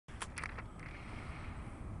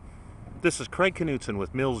This is Craig Knutson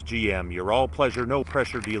with Mills GM, your all-pleasure,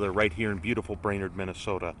 no-pressure dealer right here in beautiful Brainerd,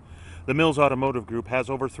 Minnesota. The Mills Automotive Group has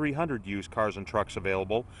over 300 used cars and trucks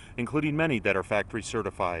available, including many that are factory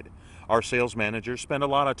certified. Our sales managers spend a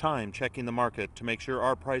lot of time checking the market to make sure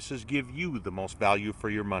our prices give you the most value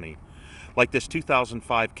for your money. Like this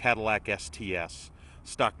 2005 Cadillac STS.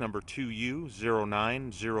 Stock number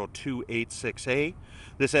 2U090286A.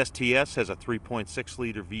 This STS has a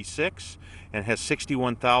 3.6-liter V6 and has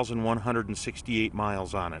 61,168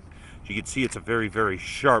 miles on it. As you can see, it's a very, very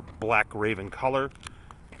sharp black raven color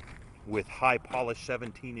with high polished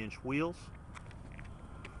 17-inch wheels.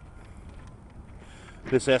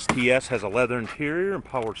 This STS has a leather interior and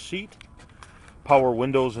power seat, power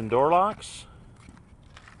windows and door locks.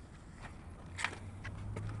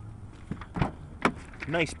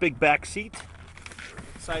 Nice big back seat,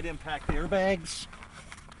 side impact airbags,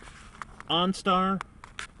 OnStar.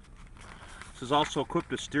 This is also equipped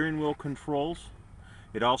with steering wheel controls.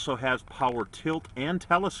 It also has power tilt and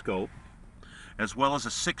telescope, as well as a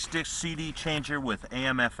 6-disc CD changer with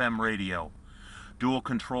AM/FM radio. Dual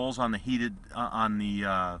controls on the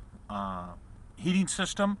heating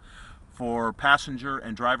system for passenger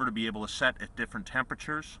and driver to be able to set at different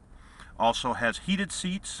temperatures. Also has heated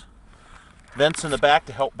seats. Vents in the back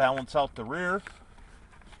to help balance out the rear.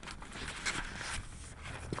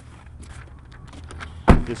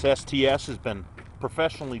 This STS has been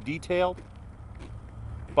professionally detailed,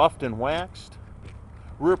 buffed and waxed.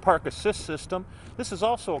 Rear park assist system. This is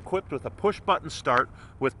also equipped with a push button start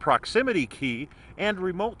with proximity key and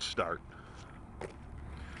remote start.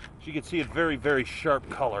 As you can see, a very, very sharp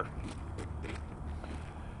color.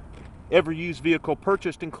 Every used vehicle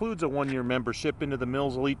purchased includes a 1-year membership into the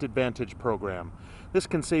Mills Elite Advantage program. This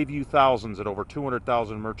can save you thousands at over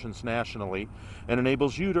 200,000 merchants nationally and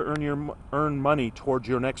enables you to earn money towards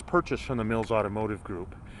your next purchase from the Mills Automotive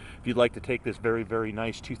Group. If you'd like to take this very, very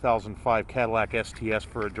nice 2005 Cadillac STS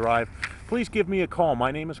for a drive, please give me a call.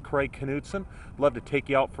 My name is Craig Knutson. I'd love to take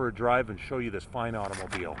you out for a drive and show you this fine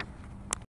automobile.